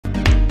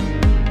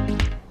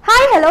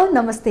Hello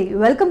నమస్తే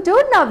welcome to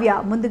నవ్య.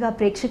 ముందుగా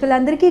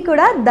ప్రేక్షకులందరికీ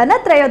కూడా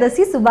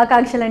ధనత్రయోదశి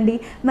శుభాకాంక్షలండి.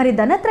 మరి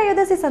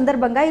ధనత్రయోదశి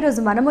సందర్భంగా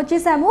ఈరోజు మనం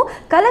వచ్చేసాము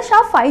కలశ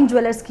ఫైన్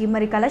జ్యువెలర్స్కి.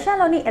 మరి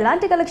కలశలోని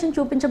ఎలాంటి కలెక్షన్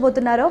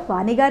చూపించబోతున్నారో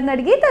వాణి గారిని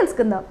అడిగి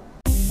తెలుసుకుందాం.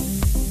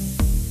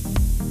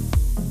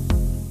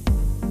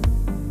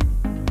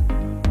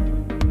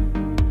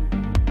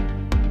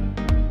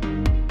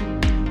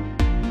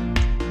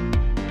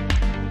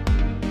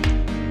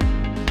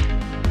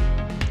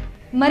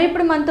 మరి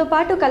ఇప్పుడు మనతో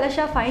పాటు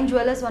కలశ fine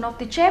jewellers one of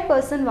the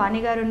chairperson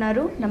వాణి గారు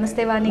ఉన్నారు.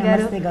 నమస్తే వాణి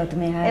గారు.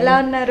 ఎలా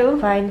ఉన్నారు?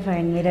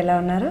 ఫైన్. మీరు ఎలా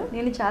ఉన్నారు?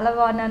 నేను చాలా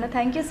బాగున్నాను.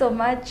 Thank you so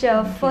much.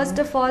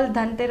 First of all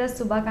Dhanteras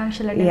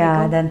శుభాకాంక్షలు.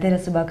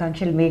 ధన్తెరస్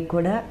శుభాకాంక్షలు మీకు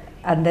కూడా,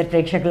 అందరి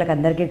ప్రేక్షకులకు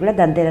అందరికీ కూడా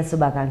ధన్తెరస్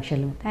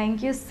శుభాకాంక్షలు.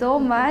 Thank you so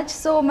much.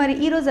 So మరి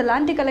ఈ రోజు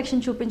ఎలాంటి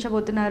కలెక్షన్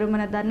చూపించబోతున్నారు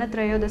మన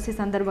ధనత్రయోదశి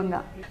సందర్భంగా?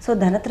 సో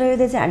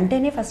ధనత్రయోదశి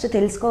అంటేనే ఫస్ట్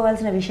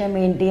తెలుసుకోవాల్సిన విషయం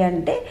ఏంటి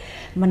అంటే,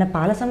 మన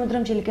పాల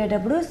సముద్రం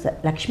చిలికేటప్పుడు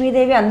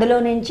లక్ష్మీదేవి అందులో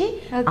నుంచి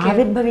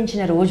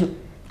ఆవిర్భవించిన రోజు.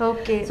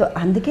 ఓకే. సో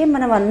అందుకే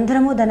మనం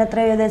అందరము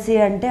ధనత్రయోదశి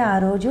అంటే ఆ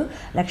రోజు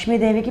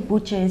లక్ష్మీదేవికి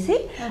పూజ చేసి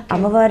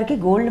అమ్మవారికి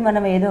గోల్డ్,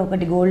 మనం ఏదో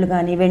ఒకటి గోల్డ్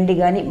కానీ వెండి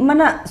కానీ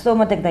మన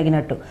స్తోమతకి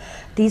తగినట్టు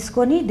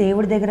తీసుకొని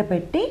దేవుడి దగ్గర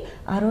పెట్టి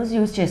ఆ రోజు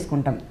యూజ్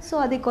చేసుకుంటాం. సో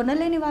అది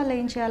కొనలేని వాళ్ళు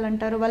ఏం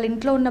చేయాలంటారు? వాళ్ళ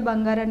ఇంట్లో ఉన్న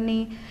బంగారాన్ని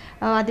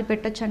అది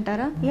పెట్టచ్చు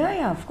అంటారా? Yeah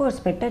of course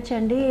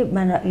పెట్టచ్చండి.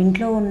 మన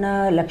ఇంట్లో ఉన్న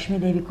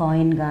లక్ష్మీదేవి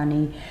కాయిన్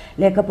కానీ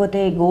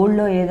లేకపోతే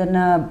గోల్డ్లో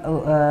ఏదన్నా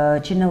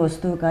చిన్న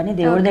వస్తువు కానీ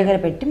దేవుడి దగ్గర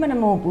పెట్టి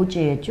మనము పూజ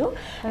చేయొచ్చు.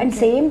 అండ్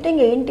సేమ్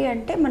థింగ్ ఏంటి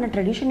అంటే, మన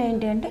ట్రెడిషన్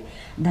ఏంటి అంటే,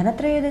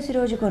 ధనత్రయోదశి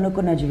రోజు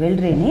కొనుక్కున్న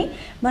జ్యువెలరీని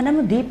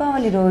మనము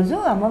దీపావళి రోజు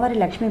అమ్మవారి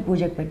లక్ష్మీ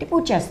పూజకు పెట్టి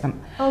పూజ చేస్తాం.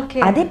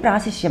 అది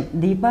ప్రాశస్యం.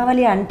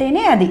 దీపావళి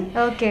అంటేనే అది.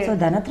 సో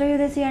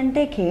ధనత్రయోదశి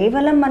అంటే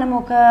కేవలం మనం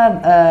ఒక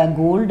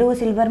గోల్డ్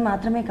సిల్వర్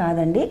మాత్రమే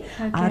కాదండి.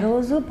 ఆ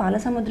రోజు పాల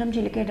సముద్రం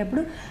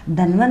చిలికేటప్పుడు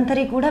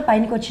ధన్వంతరి కూడా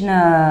పైనకి వచ్చిన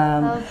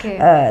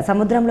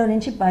సముద్రంలో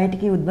నుంచి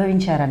బయటికి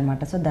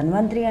ఉద్భవించారనమాట. సో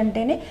ధన్వంతరి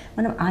అంటేనే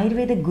మనం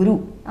ఆయుర్వేద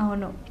గురువు.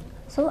 అవును.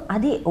 సో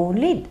అది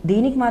ఓన్లీ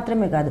దీనికి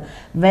మాత్రమే కాదు,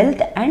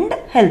 wealth and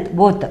health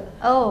both.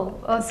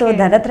 So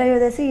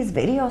Dhanatrayodashi is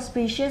very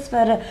auspicious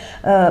for,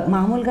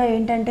 మామూలుగా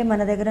ఏంటంటే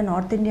మన దగ్గర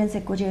నార్త్ ఇండియన్స్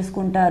ఎక్కువ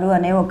చేసుకుంటారు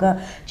అనే ఒక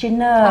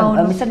చిన్న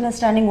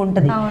మిస్అండర్స్టాండింగ్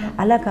ఉంటుంది.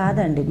 అలా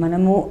కాదండి.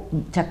 మనము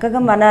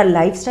చక్కగా మన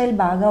లైఫ్ స్టైల్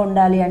బాగా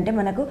ఉండాలి అంటే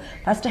మనకు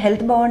ఫస్ట్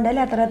హెల్త్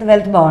బాగుండాలి, ఆ తర్వాత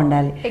వెల్త్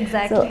బాగుండాలి.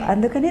 సో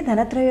అందుకని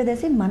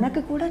ధనత్రయోదశి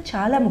మనకు కూడా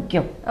చాలా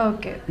ముఖ్యం.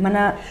 మన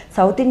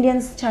సౌత్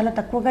ఇండియన్స్ చాలా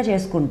తక్కువగా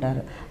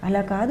చేసుకుంటారు.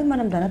 అలా కాదు,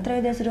 మనం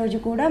ధనత్రయోదశి రోజు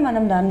కూడా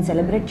మనం దాన్ని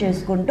సెలబ్రేట్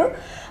చేసుకుంటూ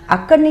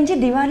అక్కడి నుంచి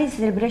దివాళీ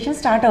సెలబ్రేషన్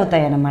స్టార్ట్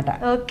అవుతాయి అన్నమాట.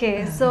 ఓకే.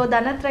 సో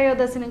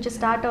ధనత్రయోదశి నుంచి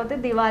స్టార్ట్ అవుతే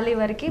దివాళీ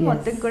వరకు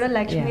మొత్తం కూడా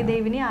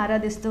లక్ష్మీదేవిని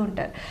ఆరాధిస్తూ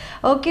ఉంటారు.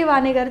 ఓకే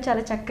వాణి గారు,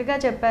 చాలా చక్కగా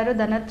చెప్పారు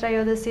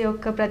ధనత్రయోదశి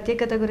యొక్క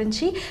ప్రత్యేకత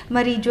గురించి.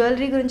 మరి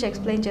జ్యువెలరీ గురించి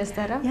ఎక్స్ప్లెయిన్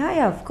చేస్తారా?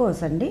 యా ఆఫ్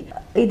కోర్స్ అండి.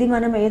 ఇది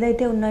మనం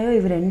ఏదైతే ఉన్నాయో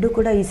ఇవి రెండు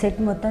కూడా, ఈ సెట్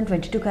మొత్తం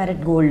 22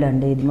 క్యారెట్ గోల్డ్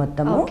అండి. ఇది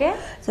మొత్తము.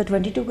 సో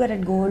 22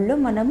 క్యారెట్ గోల్డ్లో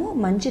మనము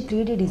మంచి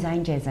 3D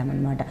డిజైన్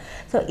చేసామన్నమాట.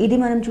 సో ఇది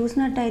మనం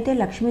చూసినట్టయితే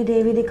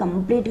లక్ష్మీదేవిది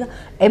కంప్లీట్గా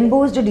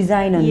ఎంబోస్డ్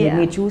డిజైన్ ఉంది.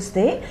 మీరు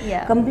చూస్తే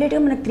కంప్లీట్గా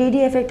మనకు 3D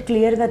ఎఫెక్ట్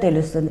క్లియర్గా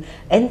తెలుస్తుంది.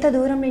 ఎంత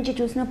దూరం నుంచి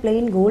చూసినా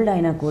ప్లెయిన్ గోల్డ్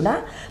అయినా కూడా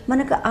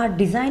మనకు ఆ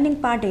డిజైనింగ్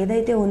పార్ట్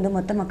ఏదైతే ఉందో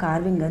మొత్తం ఆ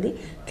కార్వింగ్ అది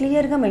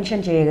క్లియర్గా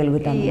మెన్షన్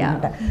చేయగలుగుతాం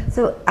అనమాట.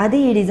 సో అది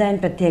ఈ డిజైన్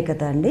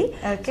ప్రత్యేకత అండి.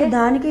 సో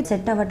దానికి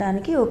సెట్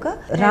అవ్వడానికి ఒక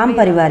రామ్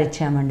పరివార్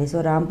ఇచ్చామండి. So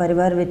Ram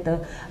Parivar with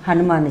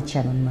Hanuman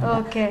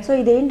ఇచ్చామన్నమాట. So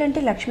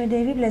ఇదేంటంటే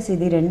లక్ష్మీదేవి ప్లస్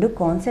ఇది రెండు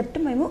కాన్సెప్ట్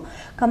మేము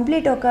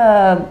కంప్లీట్ ఒక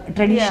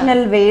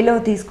ట్రెడిషనల్ వేలో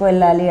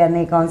తీసుకువెళ్ళాలి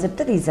అనే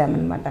కాన్సెప్ట్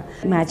తీసామన్నమాట.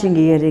 మ్యాచింగ్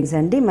ఇయర్ రింగ్స్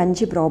అండి,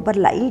 మంచి ప్రాపర్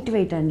లైట్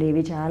వెయిట్ అండి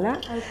ఇవి చాలా.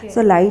 సో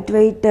లైట్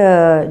వెయిట్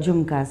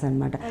జుమ్కాస్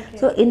అనమాట.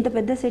 సో ఇంత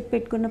పెద్ద సెట్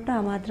పెట్టుకున్నప్పుడు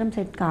ఆ మాత్రం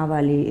సెట్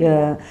కావాలి,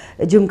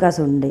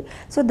 జుమ్కాస్ ఉండే.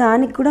 సో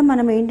దానికి కూడా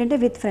మనం ఏంటంటే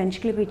విత్ ఫ్రెంచ్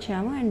క్లిప్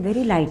ఇచ్చాము అండ్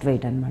వెరీ లైట్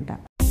వెయిట్ అనమాట.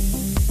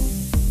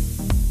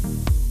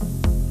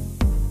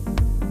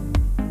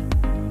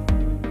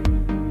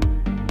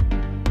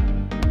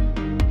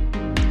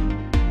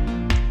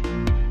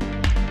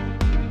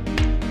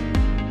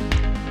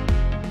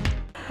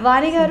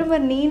 వాణి గారు,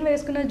 మరి నేను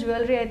వేసుకున్న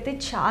జ్యువెలరీ అయితే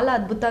చాలా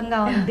అద్భుతంగా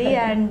ఉంది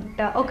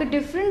అండ్ ఒక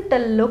డిఫరెంట్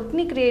లుక్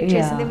ని క్రియేట్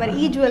చేసింది. మరి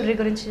ఈ జ్యువెలరీ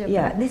గురించి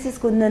దిస్ ఇస్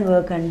కుందన్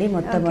వర్క్ అండి.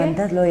 మొత్తం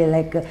అంతా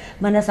లైక్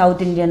మన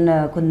సౌత్ ఇండియన్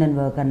కుందన్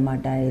వర్క్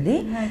అనమాట ఇది.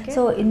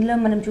 సో ఇందులో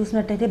మనం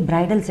చూసినట్టయితే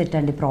బ్రైడల్ సెట్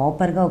అండి.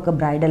 ప్రాపర్గా ఒక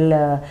బ్రైడల్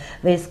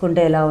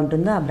వేసుకుంటే ఎలా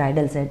ఉంటుందో ఆ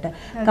బ్రైడల్ సెట్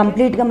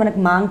కంప్లీట్గా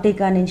మనకు మాంగ్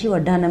టీకా నుంచి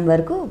వడ్డానం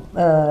వరకు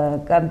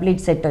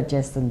కంప్లీట్ సెట్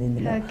వచ్చేస్తుంది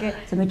ఇందులో.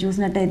 సో మీరు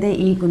చూసినట్టయితే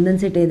ఈ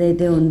కుందన్ సెట్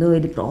ఏదైతే ఉందో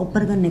ఇది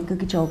ప్రాపర్గా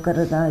నెక్కి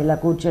చౌకర్గా ఇలా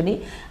కూర్చొని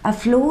ఆ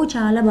ఫ్లో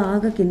చాలా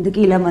బాగా కిందకి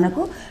ఇలా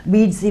మనకు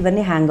బీడ్స్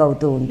ఇవన్నీ హ్యాంగ్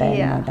అవుతూ ఉంటాయి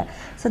అన్నమాట.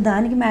 సో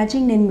దానికి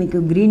మ్యాచింగ్ నేను మీకు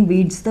గ్రీన్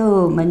బీడ్స్తో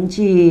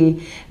మంచి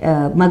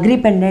మగ్రీ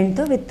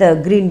పెండెంట్తో విత్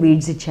గ్రీన్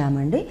బీడ్స్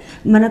ఇచ్చామండి.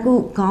 మనకు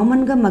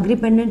కామన్గా మగ్రీ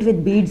పెండెంట్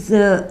విత్ బీడ్స్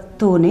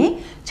తోనే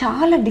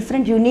చాలా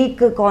డిఫరెంట్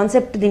యూనిక్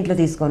కాన్సెప్ట్ దీంట్లో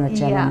తీసుకొని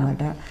వచ్చాము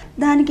అనమాట.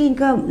 దానికి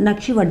ఇంకా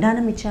నక్షి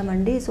వడ్డానం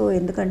ఇచ్చామండి. సో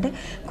ఎందుకంటే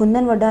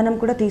కుందన్ వడ్డానం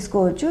కూడా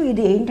తీసుకోవచ్చు.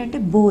 ఇది ఏంటంటే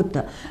బోత్,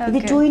 ఇది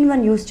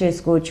 2-in-1 యూస్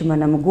చేసుకోవచ్చు.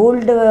 మనము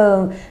గోల్డ్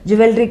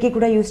జ్యువెలరీకి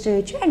కూడా యూస్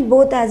చేయొచ్చు and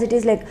both as it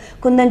is like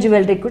kundan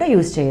జ్యువెలరీకి కూడా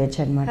యూస్ చేయొచ్చు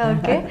అనమాట.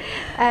 ఓకే.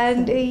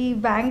 అండ్ ఈ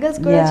బ్యాంగిల్స్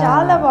కూడా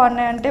చాలా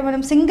బాగున్నాయి. అంటే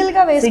మనం సింగిల్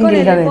గా వేసుకొని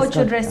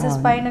వెళ్ళిపోవచ్చు డ్రెస్సెస్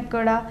పైన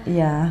కూడా.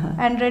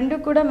 అండ్ రెండు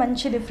కూడా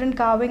మంచి డిఫరెంట్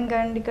కార్వింగ్.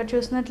 అండ్ ఇక్కడ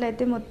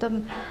చూసినట్లయితే మొత్తం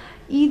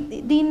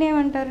దీన్ని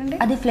ఏమంటారండి?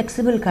 అది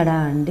ఫ్లెక్సిబుల్ కడా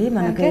అండి.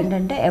 మనకి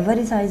ఏంటంటే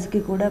ఎవరి సైజ్కి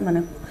కూడా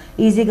మనకు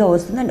ఈజీగా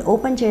వస్తుంది. అండ్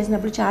ఓపెన్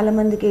చేసినప్పుడు చాలా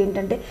మందికి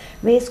ఏంటంటే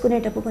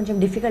వేసుకునేటప్పుడు కొంచెం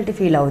డిఫికల్టీ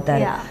ఫీల్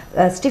అవుతారు,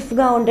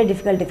 స్టిఫ్గా ఉంటే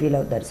డిఫికల్టీ ఫీల్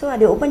అవుతారు. సో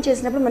అది ఓపెన్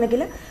చేసినప్పుడు మనకి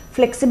ఇలా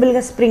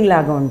ఫ్లెక్సిబుల్గా స్ప్రింగ్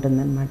లాగా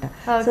ఉంటుంది అనమాట.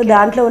 సో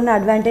దాంట్లో ఉన్న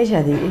అడ్వాంటేజ్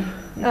అది.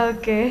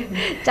 ఓకే,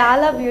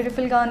 చాలా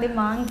బ్యూటిఫుల్గా ఉంది.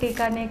 మాంగ్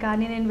టీకానే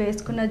కానీ నేను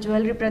వేసుకున్న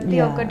జ్యువెలరీ ప్రతి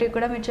ఒక్కటి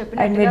కూడా మీరు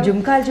చెప్పిన. అండ్ మీరు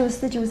జుమ్కాలు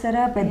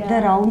చూసారా, పెద్ద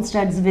రౌండ్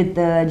స్టడ్స్ విత్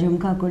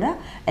జుమ్కా కూడా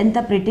ఎంత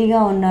ప్రిటీగా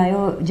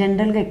ఉన్నాయో.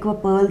 జనరల్గా ఎక్కువ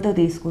పర్ల్తో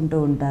తీసుకుంటూ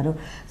ఉంటారు.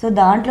 సో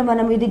దాంట్లో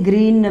మనం ఇది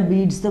గ్రీన్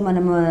బీడ్స్తో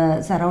మనం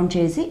సరౌండ్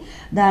చేసి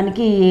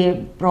దానికి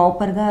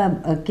ప్రాపర్గా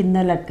కింద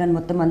లట్కన్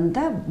మొత్తం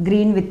అంతా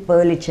గ్రీన్ విత్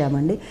పర్ల్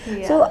ఇచ్చామండి.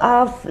 సో ఆ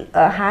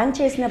హ్యాంగ్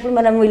చేసినప్పుడు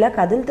మనం ఇలా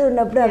కదులుతూ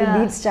ఉన్నప్పుడు అవి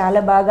బీడ్స్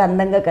చాలా బాగా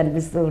అందంగా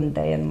కనిపిస్తూ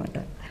ఉంటాయి అన్నమాట.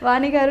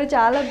 వాణి గారు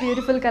చాలా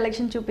బ్యూటిఫుల్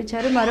కలెక్షన్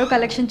చూపించారు. మరో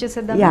కలెక్షన్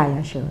చూసేద్దాం. Yeah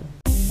sure.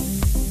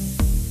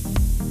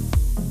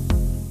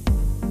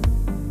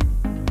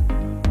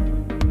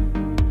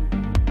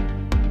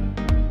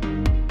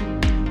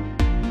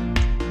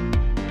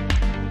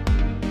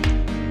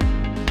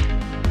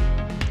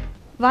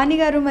 వాణి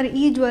గారు మరి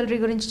ఈ జ్యువెలరీ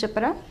గురించి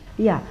చెప్పరా?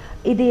 యా,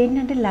 ఇది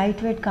ఏంటంటే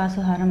లైట్ వెయిట్ కాసు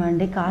హారం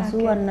అండి. కాసు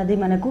అన్నది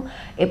మనకు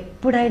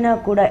ఎప్పుడైనా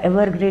కూడా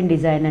ఎవర్ గ్రీన్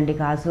డిజైన్ అండి.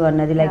 కాసు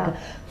అన్నది లైక్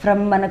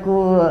ఫ్రమ్ మనకు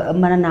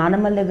మన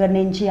నానమ్మల దగ్గర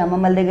నుంచి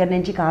అమ్మమ్మల దగ్గర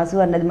నుంచి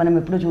కాసు అన్నది మనం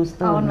ఎప్పుడు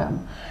చూస్తూ ఉన్నాము.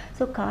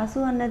 సో కాసు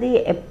అన్నది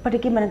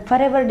ఎప్పటికీ మనకు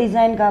ఫర్ ఎవర్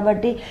డిజైన్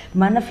కాబట్టి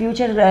మన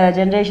ఫ్యూచర్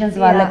జనరేషన్స్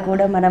వాళ్ళకు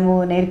కూడా మనము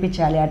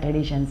నేర్పించాలి ఆ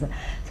ట్రెడిషన్స్.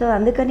 సో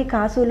అందుకని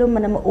కాసులో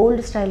మనం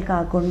ఓల్డ్ స్టైల్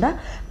కాకుండా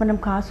మనం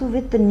కాసు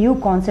విత్ న్యూ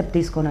కాన్సెప్ట్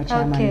తీసుకొని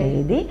వచ్చామండి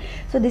ఇది.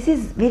 So this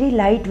is very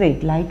light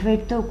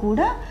వెయిట్తో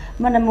కూడా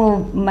మనము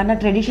మన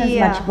ట్రెడిషన్స్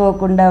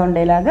మర్చిపోకుండా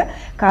ఉండేలాగా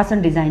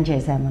కాసును డిజైన్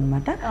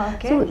చేసామన్నమాట.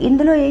 సో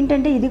ఇందులో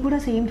ఏంటంటే ఇది కూడా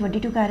సేమ్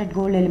 22 క్యారెట్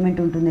గోల్డ్ ఎలిమెంట్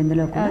ఉంటుంది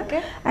ఇందులో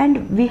కూడా. And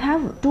we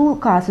have 2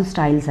 Kasu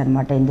styles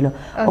అనమాట ఇందులో.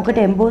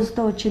 ఒకటి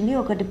ఎంబోస్తో వచ్చింది,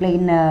 ఒకటి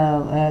ప్లెయిన్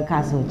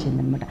కాసు వచ్చింది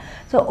అనమాట.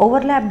 సో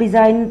ఓవర్లాప్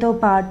డిజైన్తో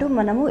పాటు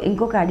మనము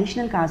ఇంకొక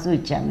అడిషనల్ కాసు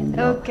ఇచ్చాము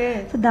ఇందులో.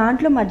 సో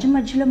దాంట్లో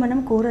మధ్యలో మనం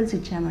కోరల్స్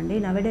ఇచ్చామండి.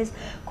 నవడేస్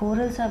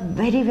corals are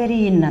very very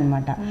in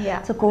అనమాట.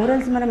 సో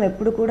కోరల్స్ మనం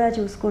ఎప్పుడు కూడా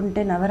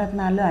చూసుకుంటే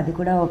నవరత్నాల్లో అది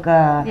కూడా ఒక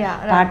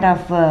part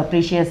of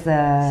precious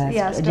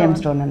gem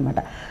stone అనమాట.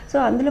 సో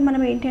అందులో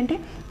మనం ఏంటంటే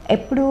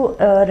ఎప్పుడు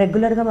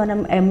రెగ్యులర్గా మనం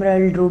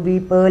ఎమరల్డ్, రూబీ,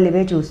 పర్ల్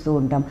ఇవే చూస్తూ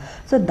ఉంటాం.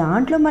 సో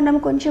దాంట్లో మనం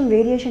కొంచెం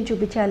వేరియేషన్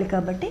చూపించాలి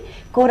కాబట్టి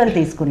కోరల్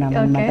తీసుకున్నాం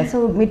అనమాట. సో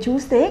మీరు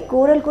చూస్తే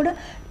కోరల్ కూడా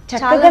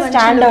చక్కగా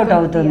స్టాండ్ అవుట్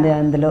అవుతుంది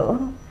అందులో.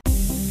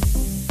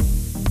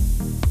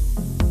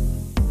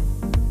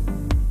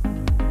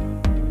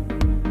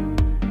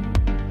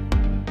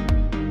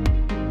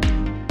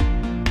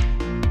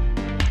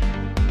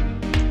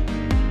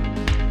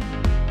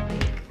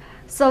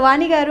 సో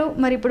వాణి గారు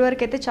మరి ఇప్పటి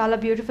వరకు అయితే చాలా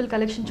బ్యూటిఫుల్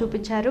కలెక్షన్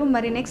చూపించారు.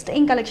 మరి నెక్స్ట్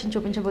ఏం కలెక్షన్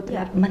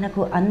చూపించబోతున్నారు?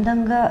 మనకు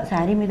అందంగా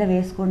శారీ మీద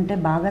వేసుకుంటే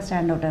బాగా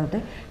స్టాండ్ అవుట్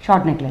అవుతాయి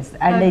షార్ట్ నెక్లెస్.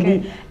 అండ్ ఇది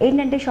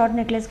ఏంటంటే షార్ట్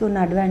నెక్లెస్కి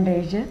ఉన్న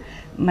అడ్వాంటేజ్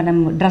మనం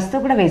డ్రెస్తో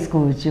కూడా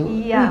వేసుకోవచ్చు.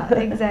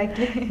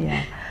 ఎగ్జాక్ట్లీ.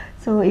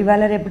 సో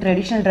ఇవాళ రేపు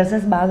ట్రెడిషనల్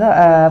డ్రెస్సెస్ బాగా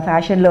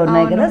ఫ్యాషన్లో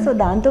ఉన్నాయి కదా. సో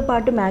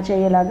దాంతోపాటు మ్యాచ్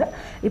అయ్యేలాగా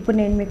ఇప్పుడు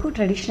నేను మీకు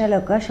ట్రెడిషనల్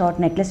ఒక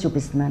షార్ట్ నెక్లెస్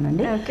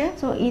చూపిస్తున్నానండి.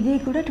 సో ఇది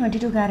కూడా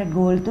 22 క్యారెట్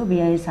గోల్డ్తో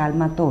BIS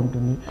హాల్మార్క్తో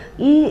ఉంటుంది.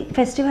 ఈ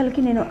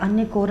ఫెస్టివల్కి నేను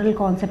అన్ని కోరల్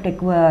కాన్సెప్ట్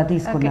ఎక్కువ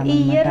తీసుకున్నాను. ఈ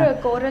ఇయర్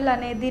కోరల్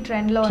అనేది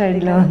ట్రెండ్లో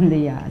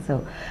ఉంది.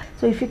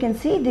 So if you can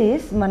see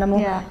this, మనము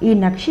ఈ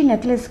నక్షి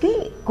నెక్లెస్కి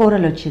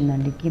కోరల్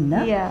వచ్చిందండి కింద.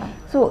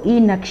 సో ఈ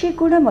నక్షి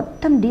కూడా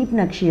మొత్తం డీప్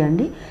నక్షి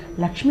అండి.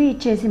 లక్ష్మి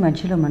ఇచ్చేసి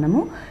మధ్యలో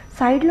మనము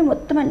సైడ్లో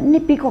మొత్తం అన్ని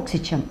పీకాక్స్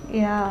ఇచ్చాం.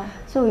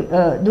 సో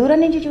దూరం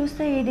నుంచి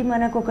చూస్తే ఇది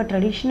మనకు ఒక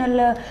ట్రెడిషనల్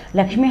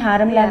లక్ష్మీ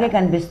హారం లాగే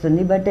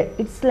కనిపిస్తుంది, but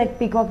it's like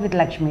peacock with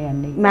Lakshmi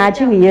అండి.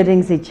 మ్యాచింగ్ ఇయర్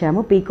రింగ్స్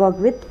ఇచ్చాము, peacock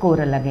with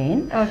coral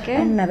again.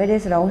 And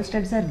nowadays round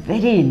studs are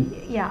very in.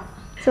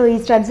 So ఈ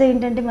స్టడ్స్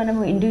ఏంటంటే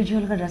మనము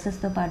ఇండివిజువల్గా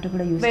డ్రెస్సెస్తో పాటు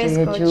కూడా యూజ్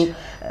చేయొచ్చు.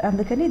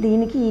 అందుకని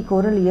దీనికి ఈ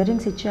కోరల్ ఇయర్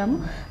రింగ్స్ ఇచ్చాము.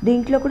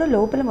 దీంట్లో కూడా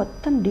లోపల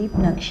మొత్తం డీప్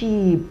నక్షి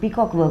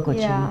పీకాక్ వర్క్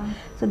వచ్చింది.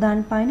 సో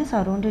దానిపైన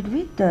surrounded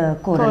with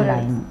coral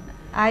line.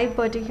 I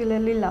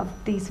particularly love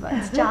these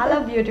ones. చాలా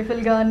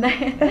బ్యూటిఫుల్ గా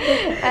ఉన్నాయి.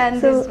 అండ్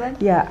దిస్ వన్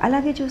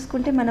అలాగే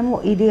చూసుకుంటే మనము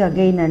ఇది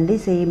అగైన్ అండి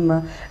same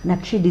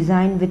nakshi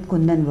design with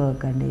kundan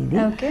work అండి ఇది.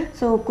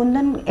 సో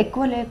కుందన్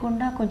ఎక్కువ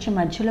లేకుండా కొంచెం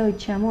మధ్యలో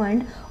ఇచ్చాము.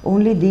 And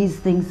only these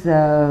things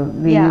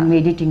we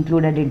made it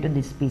included in to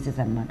this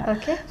pieces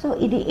అనమాట. సో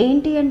ఇది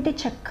ఏంటి అంటే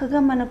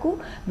చక్కగా మనకు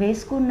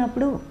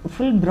వేసుకున్నప్పుడు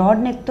ఫుల్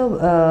బ్రాడ్ నెక్తో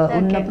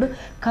ఉన్నప్పుడు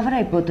కవర్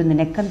అయిపోతుంది,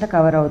 నెక్ అంతా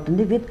కవర్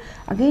అవుతుంది. విత్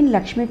అగైన్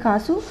లక్ష్మీ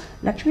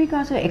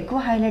కాసు ఎక్కువ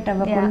హైలైట్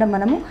అవ్వకుండా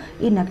మనము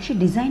ఈ నక్షి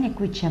డిజైన్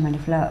ఎక్కువ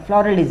ఇచ్చామండి,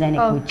 ఫ్లోరల్ డిజైన్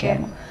ఎక్కువ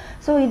ఇచ్చాము.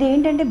 సో ఇది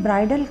ఏంటంటే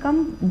బ్రైడల్ కమ్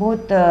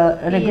బోత్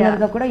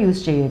రెగ్యులర్గా కూడా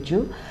యూజ్ చేయొచ్చు.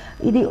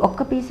 ఇది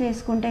ఒక్క పీస్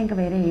వేసుకుంటే ఇంకా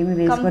వేరే ఏమి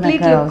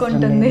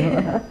వేసుకోవాలి.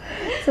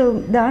 సో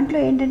దాంట్లో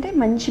ఏంటంటే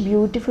మంచి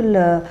బ్యూటిఫుల్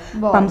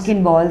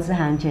పంకిన్ బాల్స్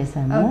హ్యాంగ్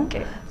చేసాము.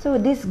 So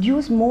this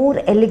gives more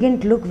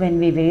elegant look when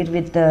we wear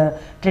with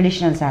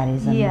traditional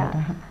saris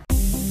అన్నమాట.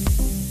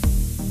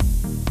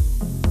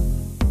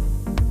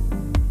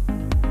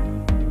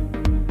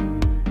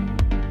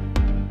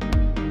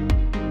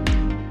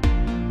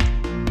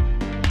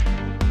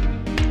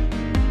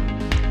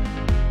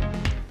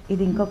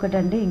 ఇది ఇంకొకటి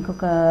అండి,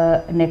 ఇంకొక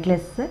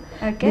necklace.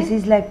 This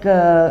is like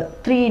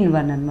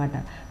 3-in-1 అనమాట.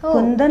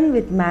 Kundan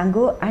with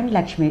mango and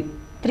Lakshmi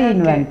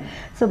 3-in-1.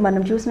 So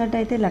మనం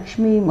చూసినట్టయితే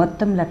లక్ష్మి,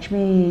 మొత్తం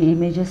లక్ష్మి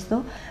ఇమేజెస్తో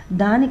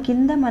దాని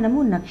కింద మనము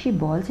నక్షి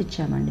బాల్స్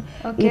ఇచ్చామండి.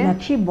 ఈ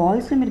నక్షి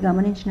బాల్స్ మీరు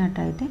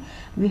గమనించినట్టయితే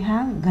we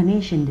have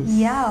Ganesh in this.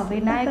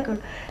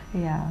 వినాయకుడు.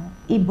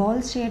 ఈ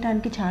బాల్స్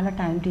చేయడానికి చాలా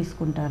టైం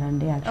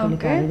తీసుకుంటారండి యాక్చువల్లీ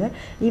కారిగర్.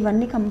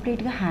 ఇవన్నీ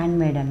కంప్లీట్గా హ్యాండ్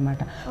మేడ్ అనమాట.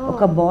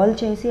 ఒక బాల్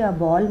చేసి ఆ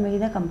బాల్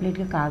మీద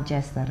కంప్లీట్గా కార్వ్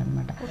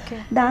చేస్తారనమాట.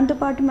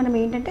 దాంతోపాటు మనం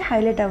ఏంటంటే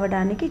హైలైట్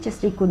అవ్వడానికి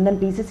జస్ట్ ఈ కుందన్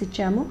పీసెస్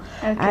ఇచ్చాము.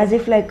 యాజ్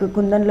ఇఫ్ లైక్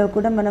కుందన్లో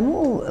కూడా మనము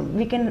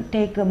we can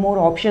take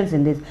more options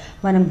in this.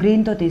 మనం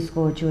గ్రీన్తో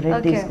తీసుకోవచ్చు,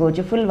 రెడ్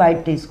తీసుకోవచ్చు, ఫుల్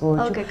వైట్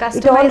తీసుకోవచ్చు.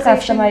 It all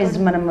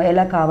customized. మనం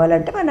ఎలా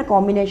కావాలంటే మన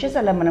కాంబినేషన్స్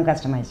అలా మనం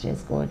కస్టమైజ్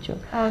చేసుకోవచ్చు.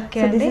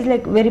 So this is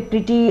like very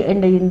pretty.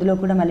 And ఇందులో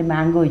కూడా మళ్ళీ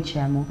మ్యాంగో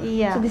ఇచ్చాము.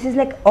 So this is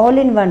like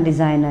all-in-1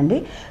 design అండి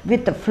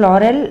విత్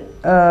ఫ్లోరల్.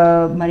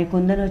 మరి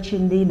కుందన్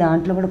వచ్చింది,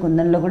 దాంట్లో కూడా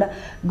కుందన్లో కూడా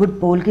గుడ్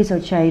పోల్కీస్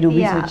వచ్చాయి,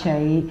 రూబీస్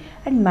వచ్చాయి,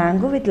 అండ్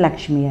మ్యాంగో విత్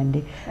లక్ష్మి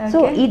అండి. సో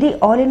ఇది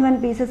all-in-1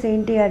 పీసెస్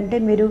ఏంటి అంటే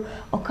మీరు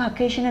ఒక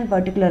అకేషన్ అని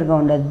పర్టికులర్గా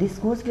ఉండదు. This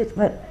goes with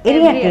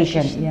any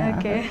occasion.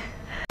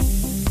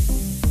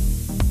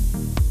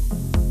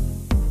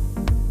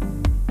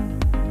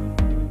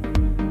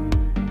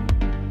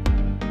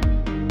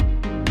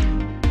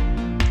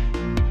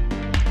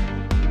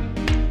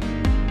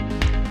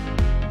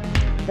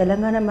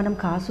 Telangana మనం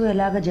కాసు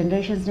ఎలాగ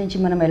జనరేషన్స్ నుంచి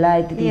మనం ఎలా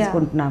అయితే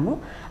తీసుకుంటున్నామో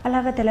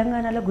అలాగ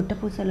తెలంగాణలో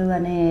గుట్టపూసలు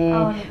అనే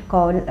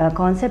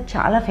కాన్సెప్ట్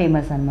చాలా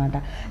ఫేమస్ అనమాట.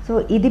 సో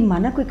ఇది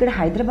మనకు ఇక్కడ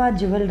Hyderabad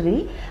jewellery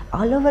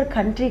all over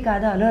country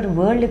కాదు, ఆల్ ఓవర్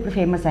వరల్డ్ ఇప్పుడు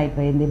ఫేమస్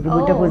అయిపోయింది ఇప్పుడు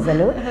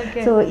గుట్టపూసలు.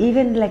 సో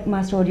ఈవెన్ లైక్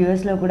మా స్టోర్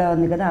యూఎస్లో కూడా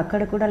ఉంది కదా,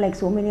 అక్కడ కూడా like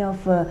so many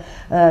of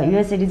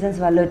US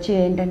citizens వాళ్ళు వచ్చి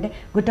ఏంటంటే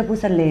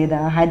గుట్టపూసలు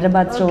లేదా,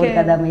 హైదరాబాద్ స్టోర్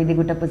కదా మీది,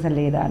 గుట్టపూసలు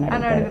లేదా అని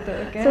అడుగుతారు.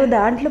 సో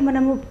దాంట్లో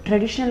మనము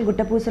ట్రెడిషనల్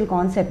గుట్టపూసల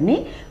కాన్సెప్ట్ని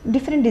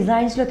డిఫరెంట్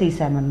డిజైన్స్లో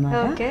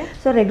తీసామన్నమాట.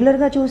 సో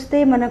రెగ్యులర్గా చూస్తే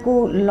మనకు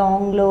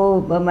లాంగ్లో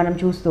మనం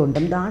చూస్తూ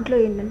ఉంటాం, దాంట్లో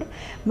ఏంటంటే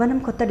మనం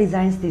కొత్త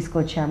డిజైన్స్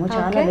తీసుకొచ్చాము.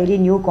 చాలా వెరీ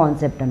న్యూ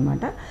కాన్సెప్ట్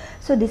అనమాట.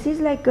 So this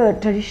is like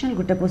traditional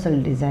గుట్టపూసల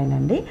design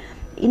అండి.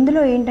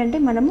 ఇందులో ఏంటంటే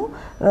మనము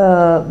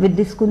విత్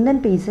దిస్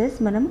కుందన్ పీసెస్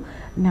మనం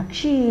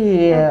నక్షి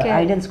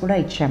ఐడల్స్ కూడా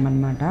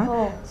ఇచ్చామన్నమాట.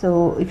 So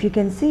if you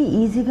can see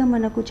ఈజీగా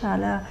మనకు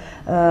చాలా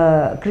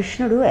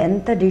కృష్ణుడు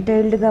ఎంత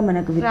డీటెయిల్డ్గా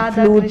మనకు విత్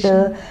ఫ్లూట్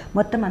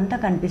మొత్తం అంతా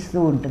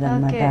కనిపిస్తూ ఉంటుంది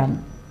అనమాట.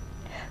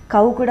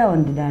 కౌ కూడా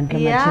ఉంది దాంట్లో.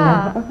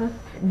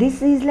 This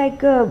is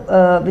like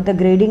with the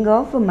grading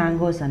of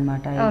mangoes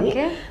అనమాట ఇది.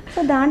 సో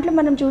దాంట్లో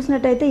మనం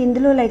చూసినట్టయితే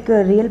ఇందులో లైక్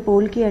రియల్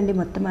పోల్కి అండి,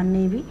 మొత్తం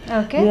అన్ని ఇవి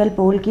real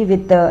పోల్కి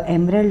with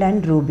emerald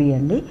and ruby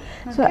అండి.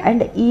 సో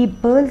అండ్ ఈ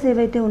పర్ల్స్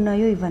ఏవైతే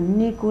ఉన్నాయో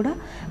ఇవన్నీ కూడా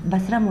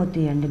బస్రా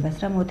మోతీ అండి,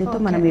 బస్రా మోతీతో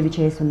మనం ఇవి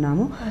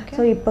చేస్తున్నాము.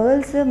 సో ఈ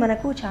పర్ల్స్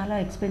మనకు చాలా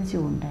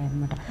ఎక్స్పెన్సివ్ ఉంటాయి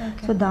అనమాట.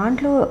 సో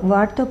దాంట్లో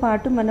వాటితో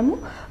పాటు మనము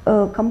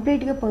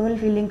కంప్లీట్గా పర్ల్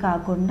ఫీలింగ్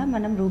కాకుండా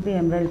మనం రూబీ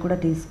ఎమరల్డ్ కూడా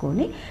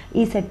తీసుకొని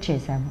ఈ సెట్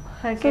చేసాము.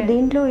 సో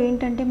దీంట్లో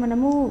ఏంటంటే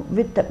మనము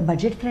విత్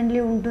బడ్జెట్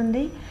ఫ్రెండ్లీ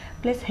ఉంటుంది,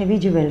 ప్లస్ హెవీ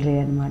జ్యువెలరీ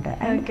అనమాట.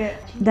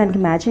 దానికి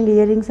మ్యాచింగ్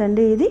ఇయర్ రింగ్స్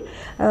అండి.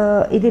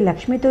 ఇది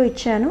లక్ష్మితో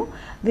ఇచ్చాను.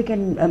 We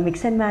can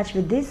mix and match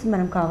with this.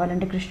 మనం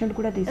కావాలంటే కృష్ణుడు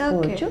కూడా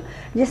తీసుకోవచ్చు.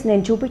 జస్ట్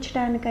నేను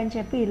చూపించడానికి అని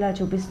చెప్పి ఇలా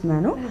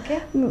చూపిస్తున్నాను.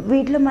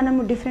 వీటిలో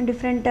మనము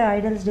డిఫరెంట్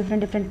ఐడల్స్,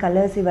 డిఫరెంట్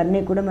కలర్స్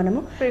ఇవన్నీ కూడా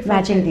మనము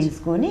మ్యాచింగ్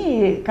తీసుకొని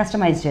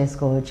కస్టమైజ్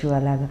చేసుకోవచ్చు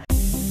అలాగా.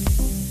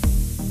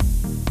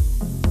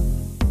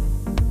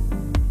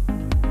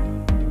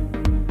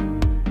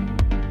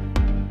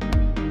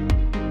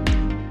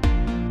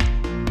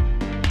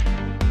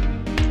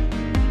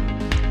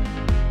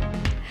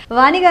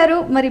 వాణి గారు,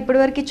 మరి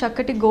ఇప్పటివరకు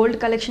చక్కటి గోల్డ్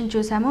కలెక్షన్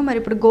చూసాము, మరి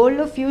ఇప్పుడు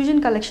గోల్డ్లో ఫ్యూజన్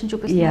కలెక్షన్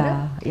చూపిస్తారా?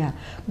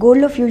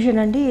 గోల్డ్లో ఫ్యూజన్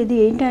అండి. ఇది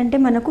ఏంటంటే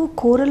మనకు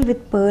కోరల్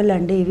విత్ పర్ల్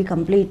అండి ఇవి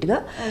కంప్లీట్గా.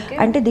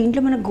 అంటే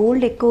దీంట్లో మన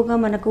గోల్డ్ ఎక్కువగా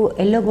మనకు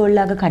ఎల్లో గోల్డ్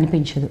లాగా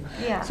కనిపించదు.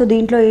 సో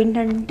దీంట్లో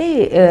ఏంటంటే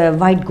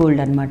వైట్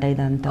గోల్డ్ అనమాట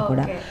ఇదంతా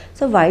కూడా.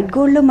 సో వైట్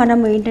గోల్డ్లో మనం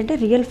ఏంటంటే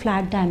రియల్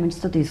ఫ్లాట్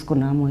డైమండ్స్తో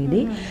తీసుకున్నాము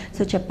ఇది.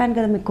 సో చెప్పాను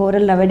కదా మీకు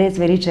కోరల్ నవడేస్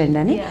వెరీ ట్రెండ్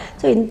అని.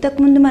 సో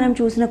ఇంతకుముందు మనం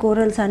చూసిన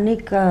కోరల్స్ అన్ని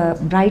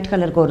బ్రైట్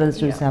కలర్ కోరల్స్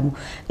చూసాము.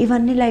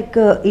 ఇవన్నీ లైక్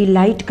ఈ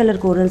లైట్ కలర్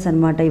కోరల్స్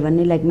అనమాట.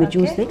 ఇవన్నీ లైక్ మీరు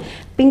చూస్తే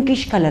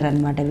పింకిష్ కలర్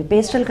అనమాట. ఇవి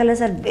pastel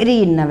colours are very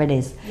in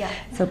నవడేస్.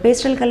 So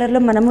pastel కలర్లో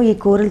మనము ఈ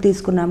కోరల్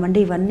తీసుకున్నామండి.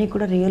 ఇవన్నీ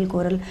కూడా రియల్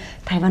కోరల్,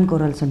 తైవాన్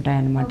కోరల్స్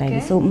ఉంటాయన్నమాట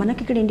ఇవి. సో మనకి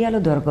ఇక్కడ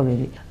ఇండియాలో దొరకవు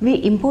ఇవి. We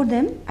import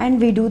them and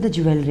we do the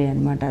jewellery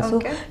అనమాట. సో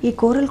ఈ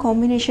కోరల్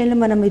కాంబినేషన్లో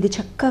మనం ఇది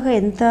చక్కగా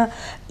ఎంత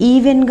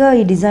ఈవెన్గా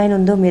ఈ డిజైన్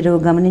ఉందో మీరు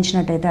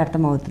గమనించినట్టయితే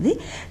అర్థమవుతుంది.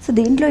 సో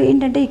దీంట్లో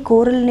ఏంటంటే ఈ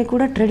కోరల్ని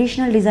కూడా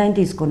ట్రెడిషనల్ డిజైన్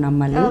తీసుకున్నాం,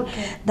 మళ్ళీ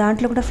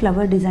దాంట్లో కూడా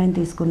ఫ్లవర్ డిజైన్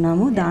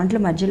తీసుకున్నాము,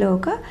 దాంట్లో మధ్యలో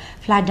ఒక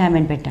ఫ్లాట్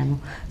డైమండ్ పెట్టాము.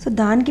 సో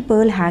దానికి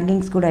పర్ల్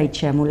హ్యాంగింగ్స్ కూడా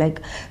ఇచ్చాము. Like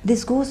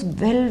this goes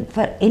well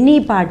for any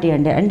party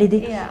అండి. అండ్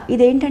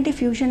ఇదేంటంటే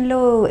ఫ్యూజన్లో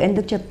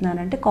ఎందుకు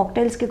చెప్తున్నానంటే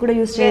కాక్టైల్స్కి కూడా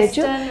యూస్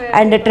చేయొచ్చు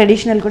అండ్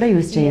ట్రెడిషనల్ కూడా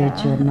యూస్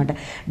చేయొచ్చు అనమాట.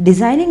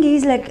 Designing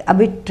is like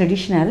a bit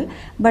traditional,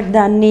 but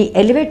దాన్ని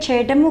ఎలివేట్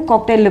చేయటము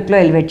కాక్టైల్ లుక్లో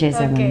ఎలివేట్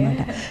చేసాము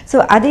అనమాట. సో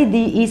అది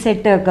ఈ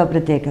సెట్ యొక్క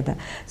ప్రత్యేకత.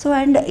 సో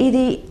అండ్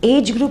ఇది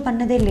ఏజ్ గ్రూప్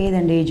అన్నదే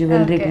లేదండి ఈ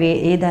జ్యువెలరీకి,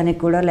 ఏ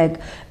దానికి కూడా లైక్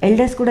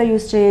ఎల్డర్స్ కూడా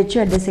యూస్ చేయొచ్చు,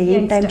 అట్ ద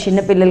సేమ్ టైం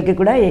చిన్న పిల్లలకి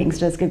కూడా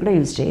యంగ్స్టర్స్కి కూడా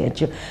యూస్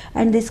చేయొచ్చు.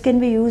 And this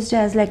can be used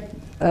as like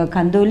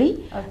కందోలి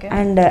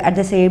and at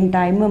the same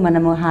time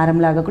మనము హారం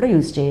లాగా కూడా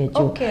యూస్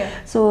చేయొచ్చు.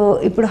 సో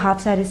ఇప్పుడు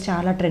హాఫ్ శారీస్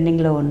చాలా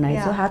ట్రెండింగ్లో ఉన్నాయి.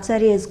 సో హాఫ్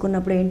శారీ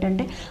వేసుకున్నప్పుడు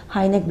ఏంటంటే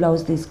హైనెక్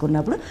బ్లౌజ్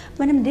తీసుకున్నప్పుడు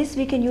మనం this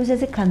we can use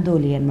as a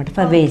కందోలి అనమాట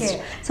ఫర్ వేస్ట్.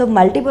 సో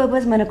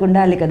మల్టీపర్పస్ మనకు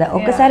ఉండాలి కదా,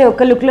 ఒకసారి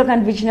ఒక లుక్లో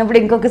కనిపించినప్పుడు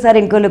ఇంకొకసారి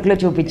ఇంకో లుక్లో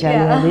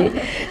చూపించాలి అది.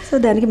 సో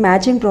దానికి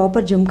మ్యాచింగ్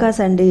ప్రాపర్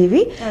జుమ్కాస్ అండి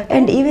ఇవి.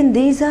 And even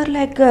these are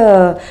like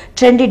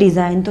trendy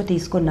డిజైన్తో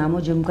తీసుకున్నాము,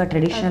 జుమ్కా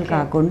ట్రెడిషనల్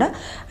కాకుండా.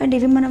 అండ్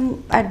ఇవి మనం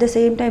at the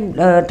same time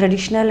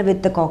traditional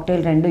with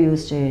cocktail రెండు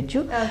యూస్ చేయొచ్చు.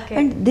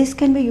 And this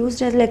can be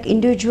used as like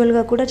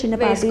ఇండివిజువల్గా కూడా చిన్న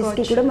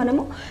పార్టీస్కి కూడా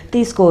మనము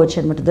తీసుకోవచ్చు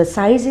అనమాట. The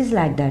size is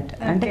like that,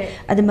 అంటే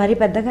అది మరీ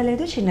పెద్దగా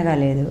లేదు చిన్నగా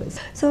లేదు.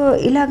 సో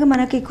ఇలాగ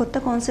మనకి కొత్త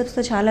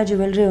కాన్సెప్ట్స్తో చాలా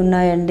జ్యువెలరీ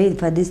ఉన్నాయండి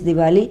ఫర్ దిస్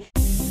దివాళీ.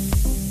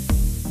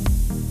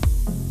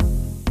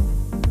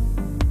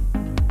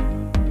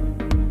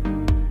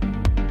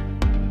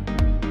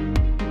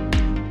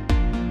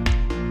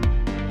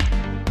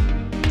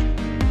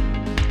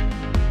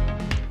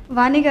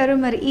 వాణి గారు,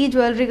 మరి ఈ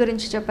జ్యువెలరీ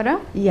గురించి చెప్పరా?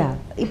 యా,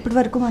 ఇప్పటి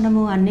వరకు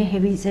మనము అన్ని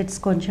హెవీ సెట్స్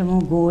కొంచెము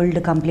గోల్డ్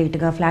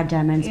కంప్లీట్గా ఫ్లాట్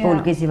డైమండ్స్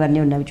పోల్కేస్ ఇవన్నీ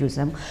ఉన్నవి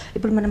చూసాము.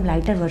 ఇప్పుడు మనం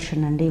లైటర్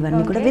వర్షన్ అండి,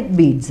 ఇవన్నీ కూడా with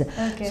beads.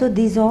 So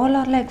these all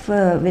are like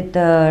with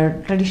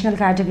traditional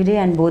category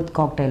and both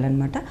cocktail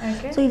అనమాట.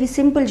 సో ఇవి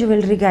సింపుల్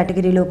జ్యువెలరీ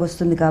కేటగిరీలోకి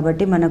వస్తుంది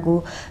కాబట్టి మనకు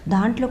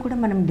దాంట్లో కూడా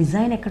మనం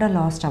డిజైన్ ఎక్కడ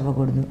లాస్ట్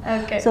అవ్వకూడదు.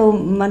 సో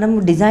మనం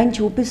డిజైన్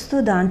చూపిస్తూ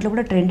దాంట్లో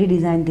కూడా ట్రెండీ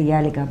డిజైన్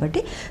తీయాలి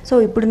కాబట్టి. సో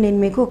ఇప్పుడు నేను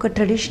మీకు ఒక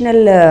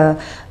traditional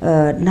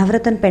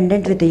Navratna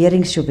pendant with ear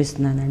rings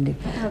చూపిస్తున్నానండి.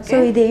 సో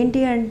ఇదేంటి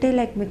అంటే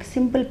లైక్ మీకు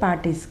సింపుల్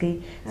పార్టీస్కి,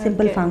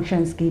 సింపుల్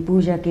ఫంక్షన్స్కి,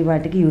 పూజకి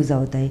వాటికి యూజ్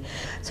అవుతాయి.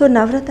 సో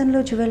నవరత్నంలో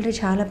జ్యువెలరీ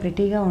చాలా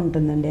ప్రిటీగా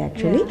ఉంటుందండి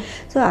యాక్చువల్లీ.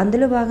 సో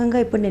అందులో భాగంగా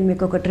ఇప్పుడు నేను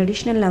మీకు ఒక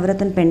ట్రెడిషనల్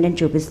నవరత్న పెండెంట్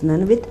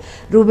చూపిస్తున్నాను విత్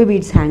రూబీ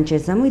బీడ్స్ హ్యాంగ్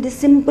చేసాము. ఇది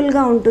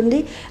సింపుల్గా ఉంటుంది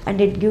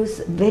and it gives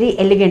very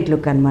elegant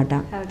look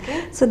అనమాట.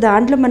 సో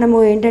దాంట్లో మనము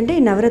ఏంటంటే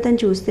ఈ నవరత్న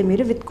చూస్తే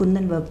మీరు విత్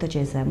కుందన్ వర్క్తో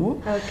చేసాము.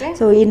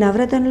 సో ఈ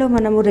నవరత్నంలో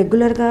మనము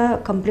రెగ్యులర్గా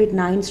కంప్లీట్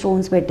 9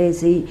 స్టోన్స్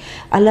పెట్టేసి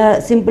అలా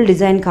సింపుల్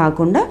డిజైన్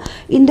కాకుండా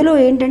ఇందులో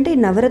ఏంటంటే ఈ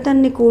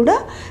నవరత్నాన్ని కూడా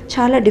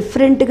చాలా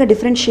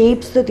డిఫరెంట్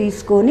షేప్స్తో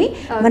తీసుకొని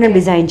మనం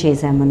డిజైన్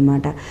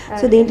చేసామన్నమాట.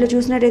 సో దీంట్లో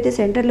చూసినట్టయితే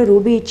సెంటర్లో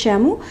రూబీ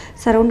ఇచ్చాము,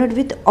 సరౌండెడ్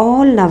విత్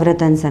ఆల్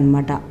నవరత్న్స్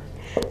అనమాట.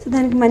 సో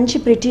దానికి మంచి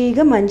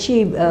ప్రిటీగా మంచి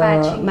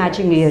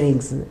మ్యాచింగ్ ఇయర్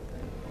రింగ్స్.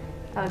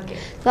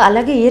 సో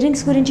అలాగే ఇయర్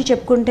రింగ్స్ గురించి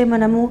చెప్పుకుంటే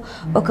మనము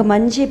ఒక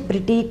మంచి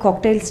pretty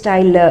cocktail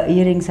style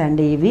ear rings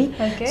అండి ఇవి.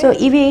 సో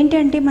ఇవి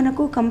ఏంటంటే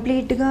మనకు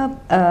కంప్లీట్గా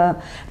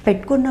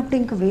పెట్టుకున్నప్పుడు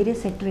ఇంకా వేరే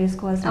సెట్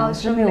వేసుకోవాల్సిన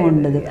అవసరమే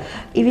ఉండదు.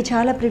 ఇవి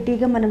చాలా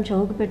ప్రిటీగా మనం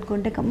చెవుకు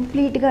పెట్టుకుంటే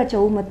కంప్లీట్గా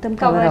చెవు మొత్తం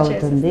కవర్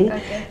అవుతుంది.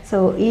 సో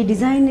ఈ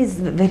డిజైన్ ఈజ్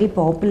వెరీ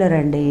పాపులర్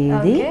అండి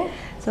ఇది.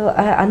 సో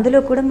అందులో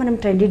కూడా మనం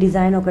ట్రెండీ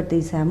డిజైన్ ఒకటి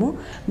తీసాము.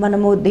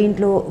 మనము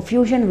దీంట్లో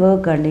ఫ్యూజన్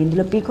వర్క్ అండి,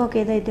 ఇందులో పీకాక్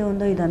ఏదైతే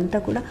ఉందో ఇదంతా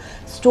కూడా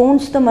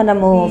స్టోన్స్తో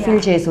మనము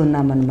ఫిల్ చేసి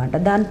ఉన్నాం అనమాట.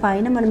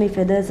 దానిపైన మనం ఈ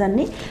ఫెదర్స్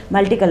అన్ని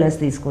మల్టీ కలర్స్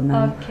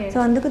తీసుకున్నాము. సో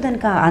అందుకు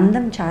దానికి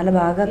అందం చాలా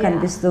బాగా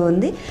కనిపిస్తూ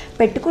ఉంది.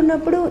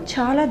 పెట్టుకున్నప్పుడు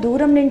చాలా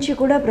దూరం నుంచి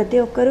కూడా ప్రతి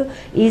ఒక్కరు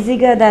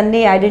ఈజీగా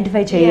దాన్ని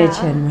ఐడెంటిఫై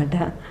చేయొచ్చు అనమాట.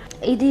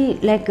 ఇది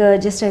like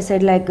just I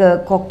side like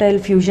cocktail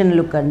fusion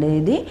look అండి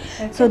ఇది.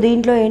 సో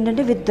దీంట్లో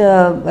ఏంటంటే విత్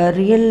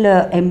రియల్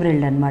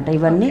ఎమరల్డ్ అనమాట,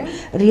 ఇవన్నీ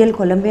రియల్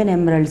కొలంబియన్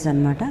ఎమరల్డ్స్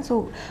అనమాట. సో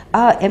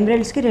ఆ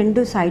ఎమరల్డ్స్కి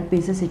 2 సైడ్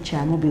పీసెస్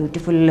ఇచ్చాము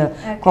బ్యూటిఫుల్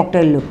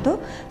కాక్టైల్ లుక్తో.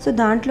 సో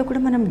దాంట్లో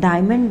కూడా మనం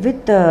డైమండ్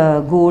విత్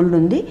గోల్డ్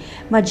ఉంది,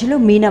 మధ్యలో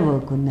మీనా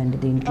వర్క్ ఉందండి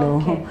దీంట్లో.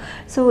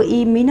 సో ఈ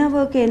మీనా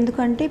వర్క్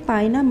ఎందుకంటే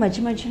పైన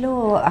మధ్యలో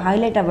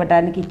హైలైట్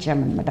అవ్వడానికి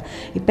ఇచ్చామన్నమాట.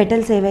 ఈ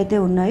పెటల్స్ ఏవైతే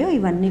ఉన్నాయో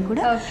ఇవన్నీ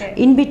కూడా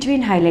ఇన్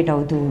బిట్వీన్ హైలైట్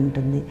అవుతూ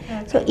ఉంటుంది.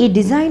 సో ఈ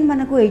డిజైన్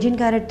మనకు 18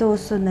 క్యారెట్తో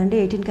వస్తుందండి.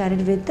 18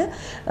 carrot with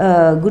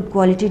good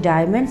quality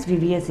diamonds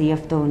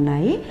VVSEFతో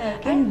ఉన్నాయి.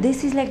 And this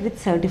is like with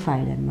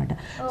certified అనమాట.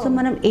 సో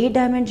మనం ఏ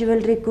డైమండ్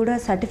జ్యువెలరీ కూడా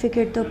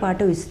సర్టిఫికేట్తో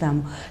పాటు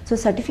ఇస్తాము. సో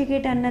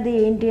సర్టిఫికేట్ అన్నది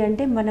ఏంటి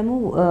అంటే మనము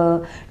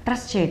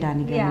ట్రస్ట్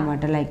చేయడానికి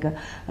అనమాట. లైక్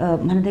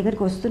మన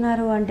దగ్గరికి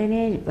వస్తున్నారు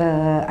అంటేనే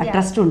ఆ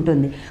ట్రస్ట్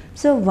ఉంటుంది.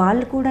 సో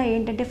వాళ్ళు కూడా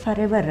ఏంటంటే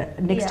ఫర్ ఎవర్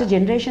నెక్స్ట్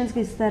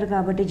జనరేషన్స్కి ఇస్తారు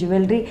కాబట్టి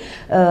జ్యువెలరీ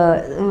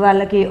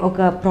వాళ్ళకి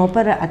ఒక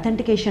ప్రాపర్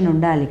అథెంటికేషన్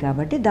ఉండాలి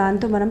కాబట్టి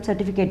దాంతో మనం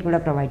సర్టిఫికేట్ కూడా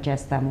ప్రొవైడ్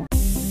చేస్తాము.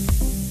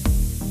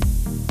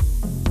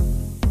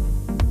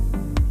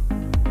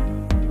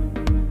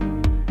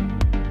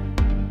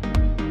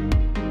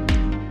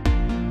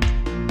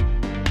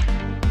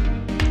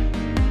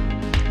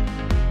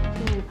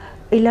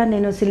 ఇలా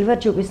నేను సిల్వర్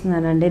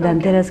చూపిస్తున్నానండి.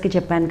 ధన్తెరస్కి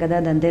చెప్పాను కదా,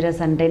 ధన్తెరస్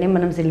అంటేనే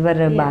మనం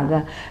సిల్వర్ బాగా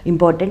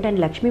ఇంపార్టెంట్. అండ్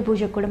లక్ష్మీ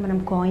పూజకు కూడా మనం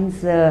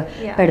కాయిన్స్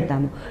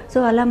పెడతాము. సో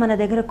అలా మన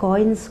దగ్గర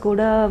కాయిన్స్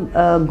కూడా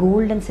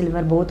gold and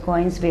silver both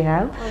coins we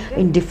have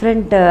in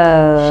different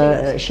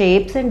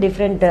shapes and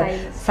different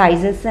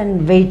sizes and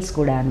weights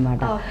కూడా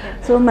అనమాట.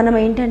 సో మనం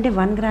ఏంటంటే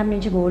 1 గ్రామ్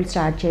నుంచి గోల్డ్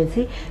స్టార్ట్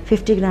చేసి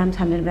 50 గ్రామ్స్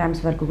 100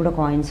 గ్రామ్స్ వరకు కూడా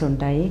కాయిన్స్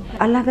ఉంటాయి.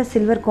 అలాగా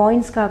సిల్వర్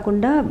కాయిన్స్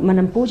కాకుండా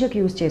మనం పూజకి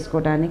యూజ్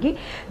చేసుకోవడానికి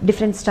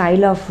different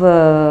style of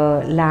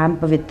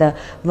lamp with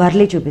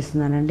Warli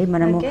చూపిస్తున్నానండి.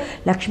 మనము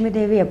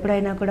లక్ష్మీదేవి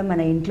ఎప్పుడైనా కూడా మన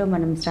ఇంట్లో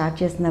మనం స్టార్ట్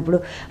చేసినప్పుడు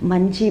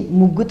మంచి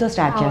ముగ్గుతో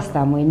స్టార్ట్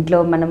చేస్తాము. ఇంట్లో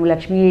మనము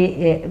లక్ష్మీ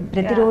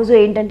ప్రతిరోజు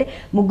ఏంటంటే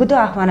ముగ్గుతో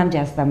ఆహ్వానం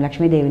చేస్తాం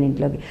లక్ష్మీదేవిని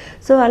ఇంట్లోకి.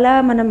 సో అలా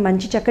మనం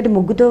మంచి చక్కటి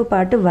ముగ్గుతో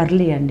పాటు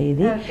వర్లీ అండి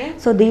ఇది.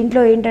 సో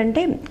దీంట్లో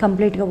ఏంటంటే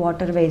కంప్లీట్గా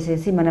వాటర్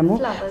వేసేసి మనము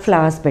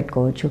ఫ్లవర్స్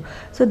పెట్టుకోవచ్చు.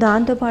 సో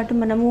దాంతోపాటు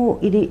మనము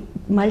ఇది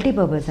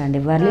మల్టీపర్పస్ అండి,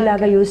 వర్లీ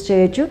లాగా యూజ్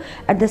చేయొచ్చు.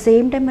 అట్ ద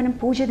సేమ్ టైం మనం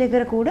పూజ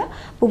దగ్గర కూడా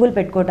పువ్వులు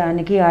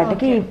పెట్టుకోవడానికి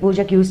వాటికి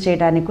పూజకి యూజ్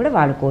చేయడానికి కూడా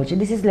వాడుకోవచ్చు.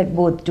 This is like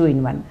both 2 in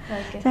 1.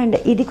 And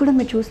ఇది కూడా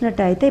మీరు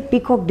చూసినట్టయితే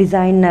పీకాక్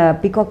డిజైన్,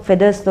 పీకాక్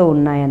ఫెదర్స్తో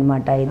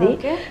ఉన్నాయన్నమాట ఇది.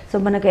 సో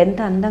మనకు ఎంత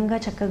అందంగా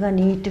చక్కగా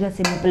నీట్గా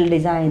సింపుల్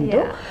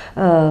డిజైన్తో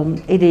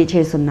ఇది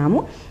చేస్తున్నాము.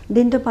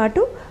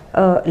 దీంతోపాటు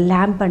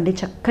ల్యాంప్ అండి,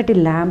 చక్కటి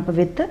ల్యాంప్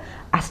విత్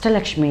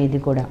అష్టలక్ష్మి. ఇది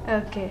కూడా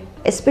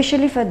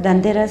especially for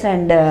Dhanteras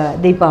and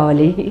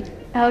Deepavali.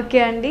 Okay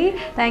అండి,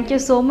 థ్యాంక్ యూ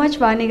సో మచ్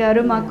వాణి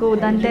గారు. మాకు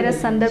ధన్తెరస్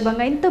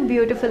సందర్భంగా ఇంత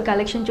బ్యూటిఫుల్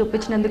కలెక్షన్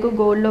చూపించినందుకు,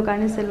 గోల్డ్లో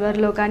కానీ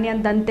సిల్వర్లో కానీ,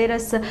 అండ్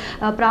ధన్తెరస్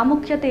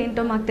ప్రాముఖ్యత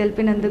ఏంటో మాకు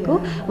తెలిపినందుకు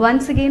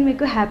వన్స్ అగైన్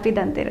మీకు happy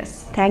Dhanteras.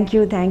 Thank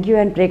you.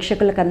 And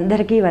ప్రేక్షకులకు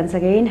అందరికీ once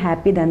again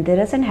happy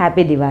Dhanteras and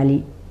happy Diwali.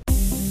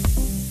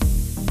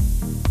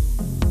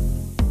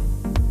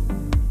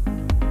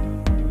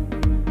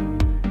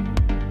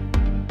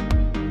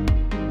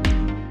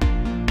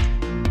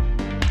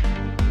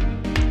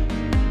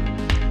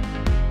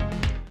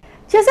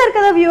 చూసారు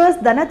కదా వ్యూవర్స్,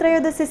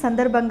 ధనత్రయోదశి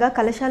సందర్భంగా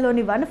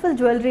కలశాలోని వండర్ఫుల్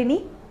జ్యువెలరీని.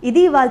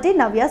 ఇది ఇవాల్టి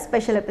నవ్య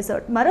స్పెషల్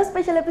ఎపిసోడ్. మరో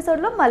స్పెషల్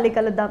ఎపిసోడ్లో మళ్ళీ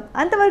కలుద్దాం.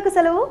 అంతవరకు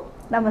సెలవు,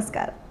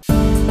 నమస్కారం.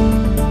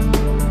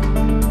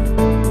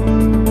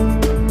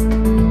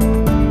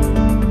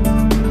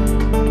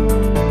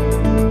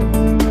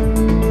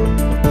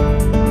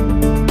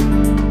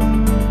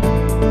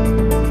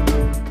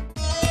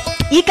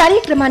 ఈ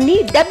కార్యక్రమాన్ని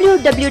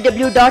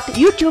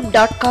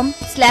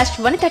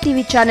www.youtube.com/vanitha TV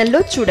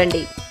ఛానల్లో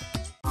చూడండి.